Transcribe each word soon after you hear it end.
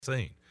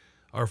saying.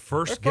 Our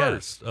first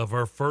guest of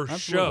our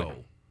first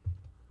show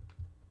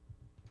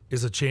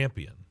is a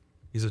champion.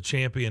 He's a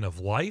champion of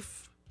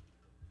life.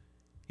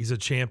 He's a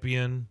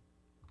champion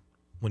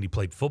when he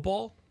played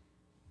football.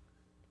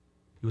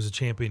 He was a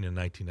champion in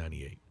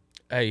 1998.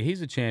 Hey,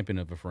 he's a champion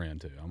of a friend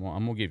too. I'm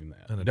gonna give him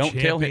that.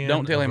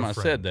 Don't tell him I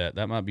said that.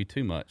 That might be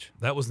too much.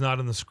 That was not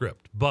in the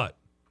script, but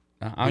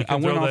I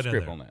went off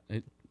script on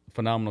that.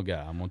 Phenomenal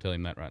guy. I'm gonna tell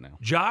him that right now.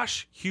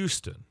 Josh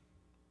Houston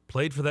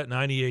played for that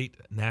 98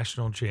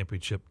 national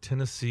championship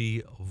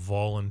Tennessee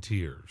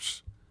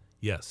Volunteers.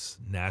 Yes,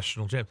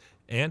 national champ.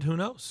 And who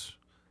knows?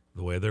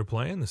 The way they're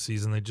playing, the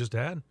season they just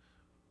had,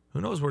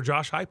 who knows where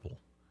Josh Heupel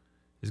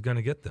is going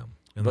to get them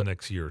in the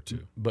next year or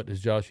two. But does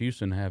Josh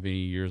Houston have any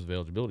years of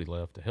eligibility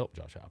left to help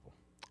Josh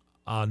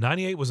Heupel?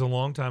 98 was a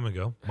long time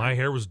ago. My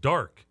hair was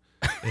dark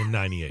in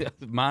 98.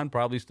 Mine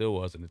probably still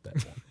wasn't at that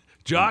point.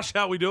 Josh,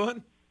 how we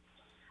doing?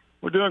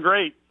 We're doing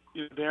great.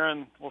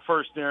 Darren, well,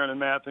 first, Darren and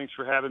Matt, thanks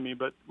for having me.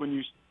 But when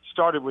you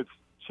started with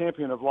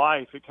Champion of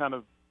Life, it kind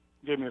of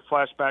gave me a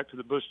flashback to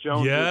the Bush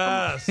Jones.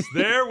 Yes,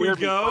 there we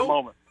go. For a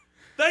moment.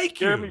 Thank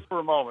you. Scared me for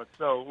a moment.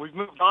 So we've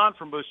moved on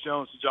from Bush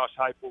Jones to Josh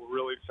Heupel. We're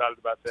really excited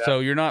about that. So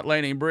you're not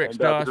laying any bricks,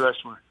 Josh?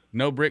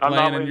 No brick I'm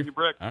laying not laying any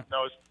brick. Huh?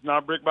 No, it's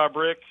not brick by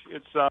brick.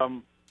 It's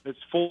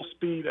full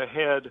speed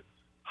ahead,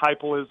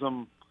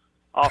 Heupelism,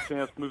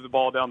 offense, move the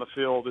ball down the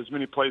field, as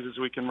many plays as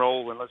we can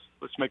roll, and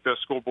let's make that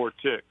scoreboard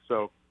tick.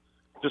 So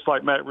just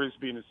like Matt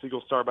Risby and the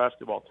Siegel Star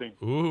basketball team.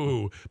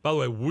 Ooh, by the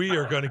way, we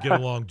are going to get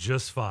along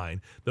just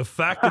fine. The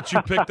fact that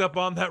you picked up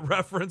on that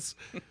reference,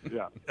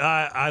 yeah,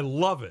 I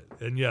love it.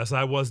 And yes,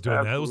 I was doing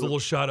Absolutely. that. It was a little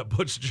shot at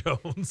Butch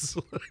Jones,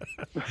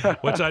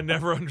 which I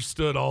never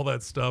understood all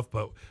that stuff,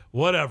 but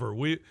whatever.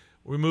 We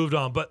moved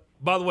on. But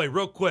by the way,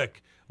 real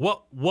quick,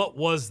 what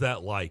was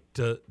that like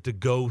to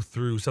go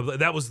through something?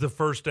 That was the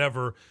first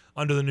ever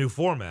under the new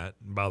format,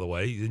 by the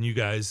way, and you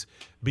guys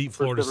beat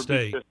Florida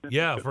State.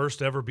 Yeah,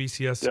 first ever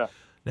BCS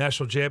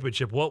national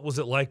championship. What was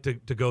it like to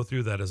go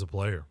through that as a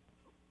player?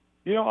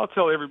 I'll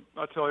tell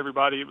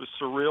everybody it was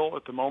surreal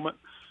at the moment.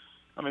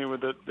 I mean,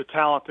 with the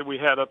talent that we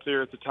had up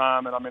there at the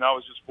time, and I mean, I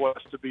was just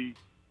blessed to be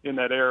in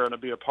that era and to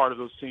be a part of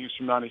those teams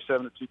from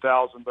 97 to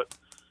 2000. But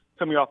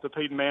coming off the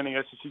Peyton Manning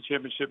SEC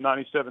Championship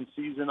 97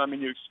 season, I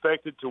mean, you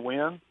expected to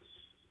win.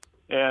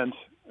 And,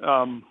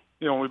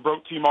 when we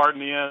broke T.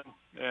 Martin in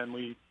and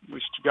we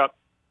got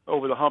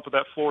over the hump of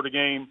that Florida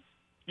game,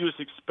 you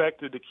just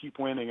expected to keep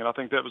winning. And I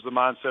think that was the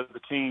mindset of the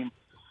team.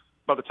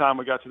 By the time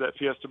we got to that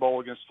Fiesta Bowl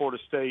against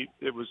Florida State,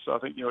 it was, I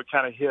think, it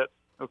kind of hit,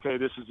 okay,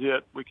 this is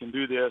it. We can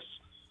do this.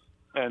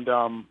 And,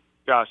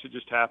 gosh, it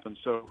just happened.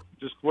 So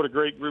just what a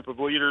great group of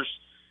leaders.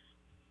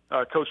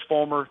 Coach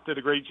Fulmer did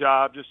a great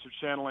job just of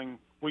channeling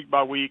week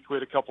by week. We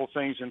had a couple of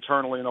things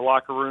internally in the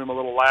locker room, a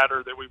little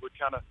ladder that we would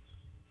kind of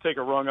take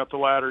a rung up the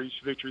ladder each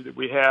victory that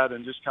we had,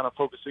 and just kind of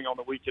focusing on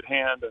the week at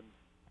hand. And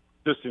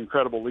just the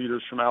incredible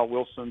leaders from Al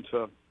Wilson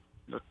to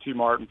T.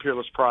 Martin,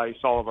 Peerless Price,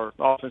 all of our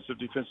offensive,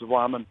 defensive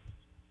linemen.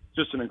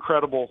 Just an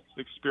incredible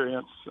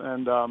experience.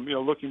 And,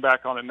 looking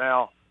back on it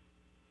now,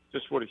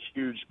 just what a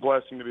huge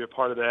blessing to be a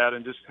part of that,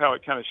 and just how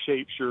it kind of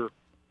shapes your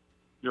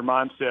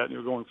mindset and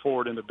you're going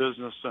forward into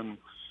business and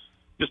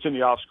just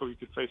any obstacle you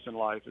could face in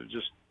life. It's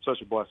just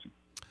such a blessing.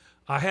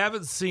 I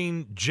haven't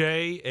seen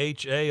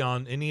JHA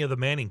on any of the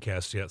Manning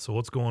casts yet, so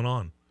what's going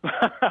on?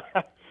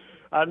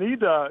 I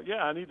need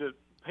to.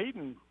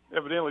 Peyton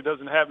evidently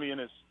doesn't have me in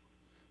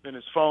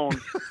his phone.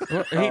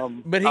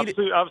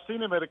 I've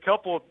seen him at a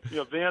couple of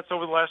events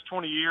over the last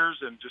 20 years,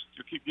 and just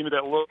you keep giving me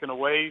that look and a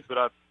wave.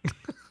 But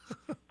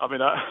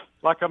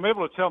I'm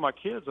able to tell my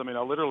kids. I mean,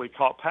 I literally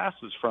caught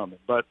passes from it.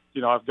 But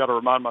I've got to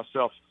remind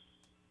myself.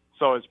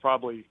 So it's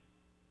probably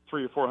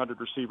 300 or 400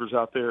 receivers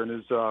out there in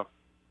his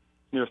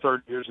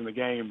 30 years in the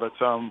game. But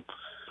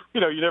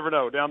you never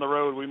know. Down the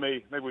road,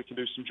 maybe we can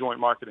do some joint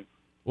marketing.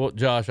 Well,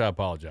 Josh, I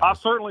apologize. I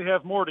certainly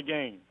have more to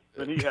gain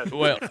than he has.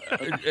 Well,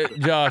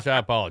 Josh, I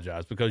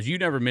apologize because you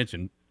never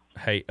mentioned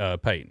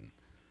Peyton.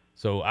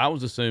 So I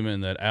was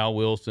assuming that Al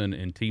Wilson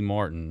and T.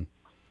 Martin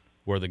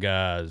were the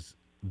guys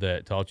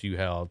that taught you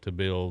how to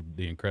build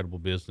the incredible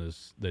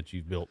business that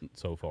you've built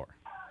so far.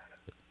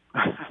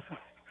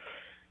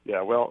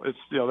 Yeah, well, it's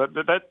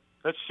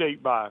that's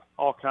shaped by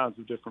all kinds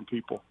of different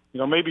people.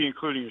 Maybe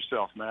including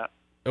yourself, Matt.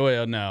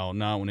 Well, no,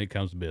 not when it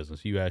comes to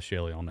business. You ask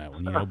Shelly on that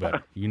one. You know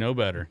better. You know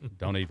better.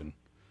 Don't even.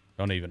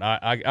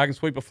 I can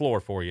sweep a floor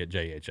for you at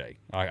JHA.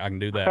 I can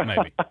do that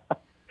maybe.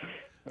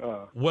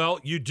 Well,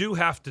 you do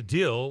have to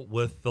deal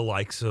with the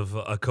likes of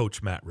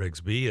Coach Matt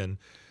Rigsby and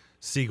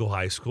Siegel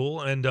High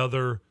School and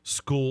other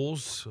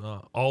schools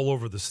all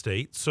over the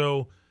state.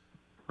 So,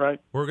 right,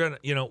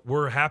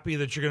 we're happy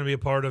that you're going to be a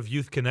part of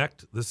Youth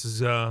Connect. This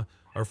is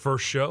our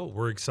first show.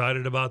 We're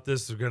excited about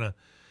this. We're going to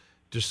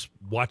just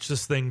watch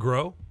this thing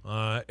grow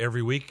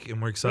every week,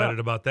 and we're excited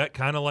about that.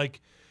 Kind of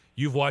like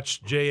you've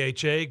watched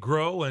JHA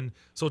grow. And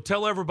so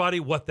tell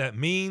everybody what that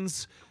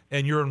means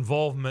and your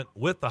involvement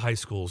with the high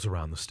schools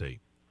around the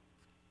state.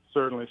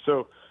 Certainly.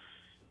 So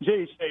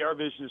JHA, our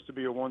vision is to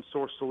be a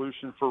one-source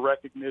solution for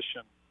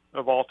recognition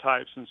of all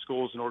types in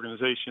schools and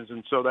organizations.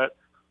 And so that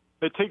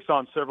it takes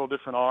on several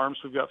different arms.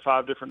 We've got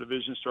 5 different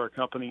divisions to our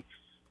company.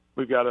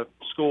 We've got a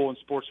school and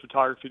sports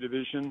photography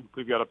division.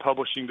 We've got a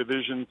publishing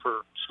division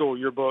for school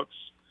yearbooks.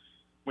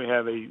 We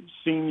have a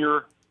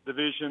senior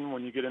division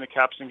when you get into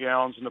caps and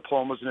gowns and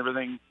diplomas and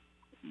everything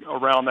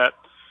around that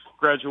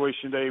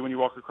graduation day when you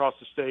walk across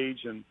the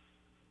stage. And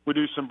we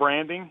do some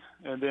branding.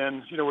 And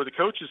then, where the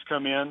coaches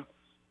come in,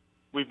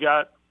 we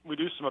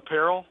do some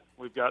apparel.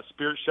 We've got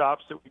spirit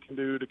shops that we can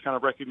do to kind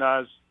of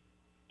recognize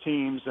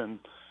teams, and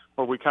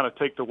where we kind of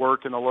take the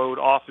work and the load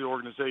off the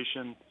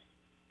organization,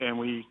 and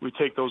we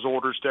take those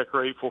orders,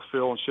 decorate,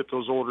 fulfill, and ship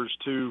those orders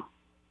to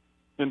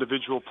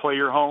individual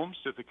player homes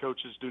if the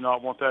coaches do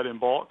not want that in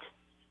bulk.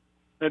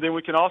 And then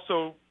we can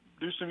also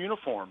do some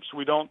uniforms.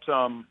 We don't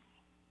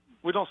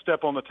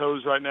step on the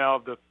toes right now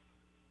of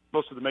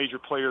most of the major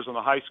players on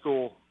the high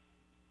school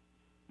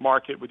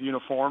market with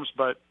uniforms,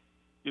 but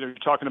you're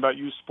talking about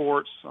youth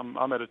sports.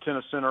 I'm at a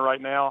tennis center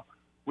right now.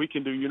 We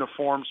can do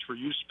uniforms for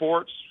youth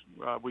sports.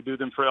 We do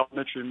them for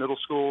elementary and middle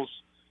schools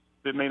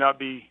that may not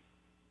be,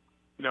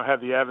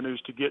 have the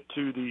avenues to get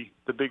to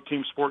the big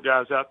team sport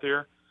guys out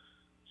there.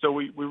 So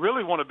we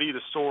really want to be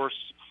the source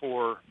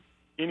for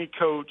any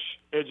coach,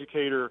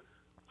 educator,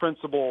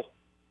 principal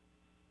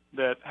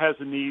that has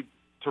a need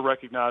to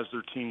recognize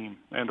their team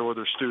and or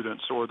their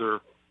students or their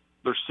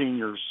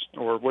seniors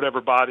or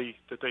whatever body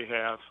that they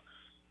have.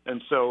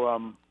 And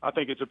so I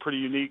think it's a pretty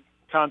unique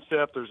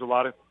concept. There's a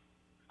lot of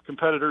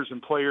competitors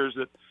and players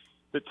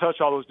that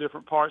touch all those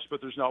different parts,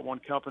 but there's not one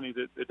company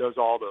that does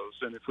all those.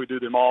 And if we do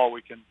them all,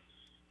 we can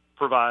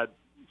provide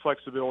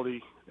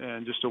flexibility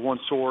and just a one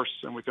source,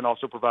 and we can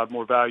also provide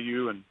more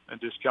value and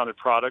discounted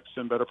products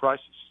and better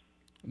prices.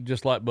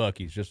 Just like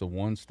Buc-ee's, just a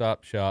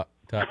one-stop shop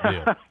type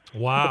deal.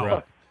 Wow.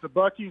 Right. The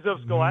Buc-ee's of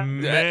Scholastic.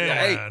 Man.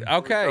 Hey,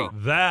 okay.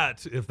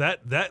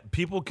 That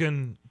people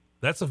can,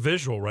 that's a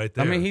visual right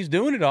there. I mean, he's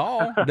doing it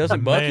all.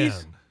 Doesn't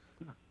Buc-ee's? Man.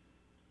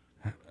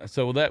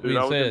 So with that being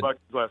I was said, in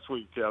Buc-ee's last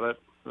week. Yeah,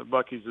 the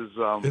Buc-ee's is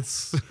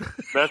it's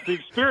that's the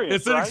experience.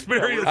 It's an right?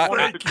 experience. Yeah, we're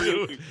Thank to create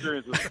you. the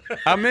experiences.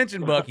 I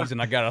mentioned Buc-ee's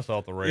and I got us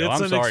off the rail. It's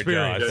I'm an sorry,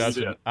 experience. Josh. Yeah, you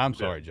did. I'm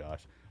sorry, Josh.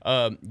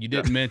 You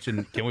didn't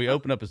mention, can we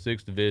open up a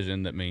 6th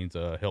division that means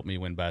help me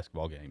win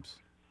basketball games?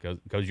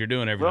 Because you're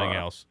doing everything Well,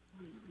 else.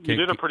 You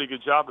did a pretty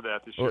good job of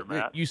that this year,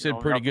 Matt. You said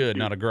pretty good,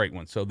 not a great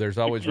one. So there's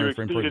always room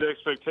for You exceeded improvement.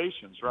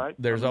 expectations, right?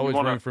 There's always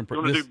room for You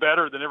improvement. want to do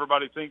better than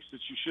everybody thinks that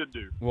you should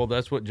do. Well,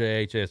 that's what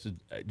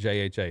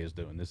JHA is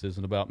doing. This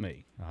isn't about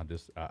me.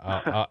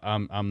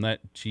 I'm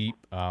that cheap.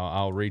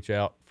 I'll reach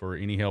out for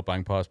any help I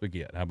can possibly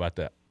get. How about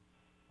that?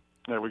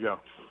 There we go.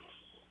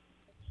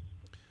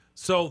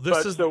 So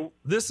this is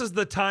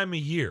the time of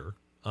year.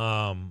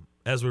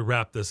 As we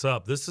wrap this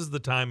up, this is the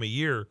time of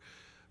year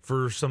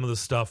for some of the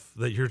stuff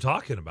that you're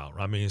talking about.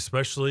 I mean,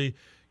 especially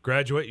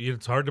graduate.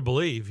 It's hard to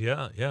believe.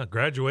 Yeah.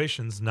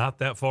 Graduation's not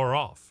that far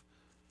off.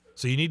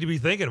 So you need to be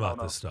thinking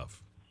about this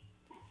stuff.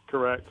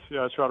 Correct.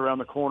 Yeah, it's right around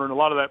the corner, and a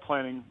lot of that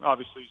planning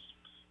obviously is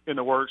in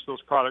the works.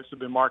 Those products have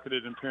been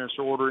marketed and parents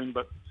are ordering,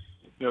 but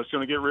it's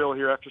going to get real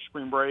here after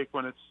spring break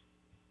when it's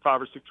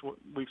 5 or 6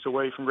 weeks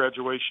away from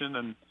graduation,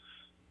 and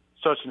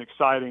such an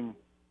exciting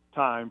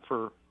time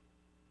for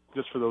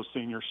those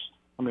seniors.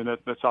 I mean,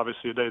 that's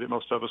obviously a day that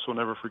most of us will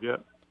never forget.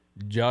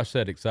 Josh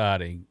said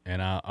exciting,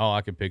 and all I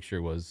could picture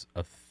was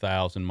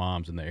 1,000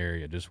 moms in the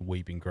area just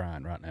weeping,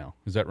 crying right now.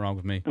 Is that wrong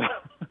with me?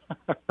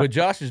 But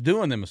Josh is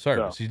doing them a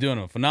service. Yeah. He's doing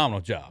a phenomenal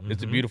job.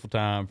 It's a beautiful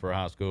time for a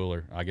high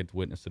schooler. I get to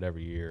witness it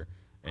every year,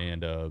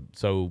 and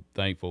so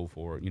thankful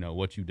for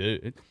what you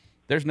do.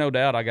 There's no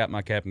doubt I got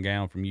my cap and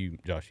gown from you,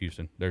 Josh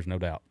Houston. There's no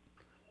doubt.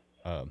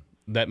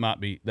 That might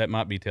be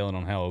telling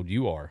on how old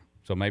you are.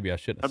 So maybe I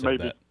shouldn't have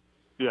said that.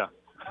 Yeah.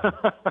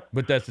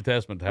 But that's a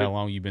testament to how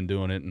long you've been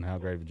doing it and how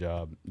great of a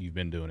job you've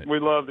been doing it. We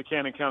love the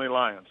Cannon County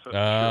Lions.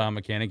 I'm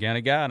a Cannon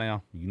County guy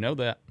now. You know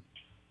that.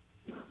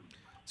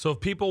 So if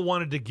people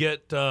wanted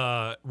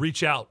to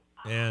reach out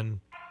and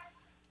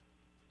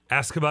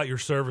ask about your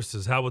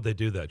services, how would they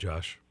do that,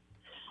 Josh?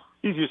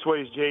 Easiest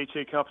way is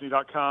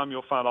jhacompany.com.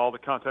 You'll find all the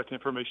contact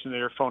information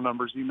there, phone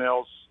numbers,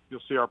 emails.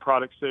 You'll see our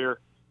products there,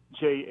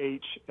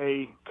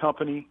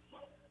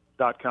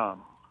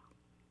 jhacompany.com.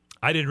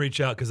 I didn't reach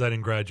out because I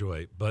didn't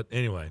graduate. But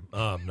anyway, no,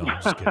 I'm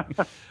just kidding.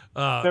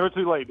 Never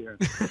too late,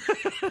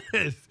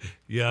 Darren.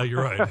 Yeah,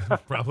 you're right.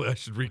 Probably I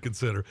should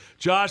reconsider.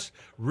 Josh,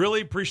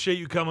 really appreciate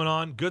you coming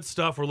on. Good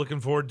stuff. We're looking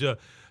forward to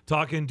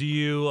talking to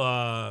you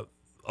a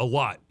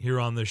lot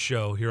here on this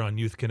show, here on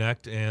Youth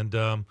Connect. And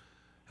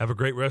have a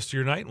great rest of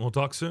your night, and we'll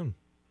talk soon.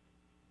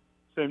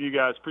 Same to you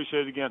guys.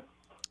 Appreciate it again.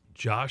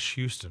 Josh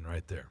Houston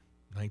right there,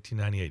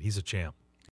 1998. He's a champ.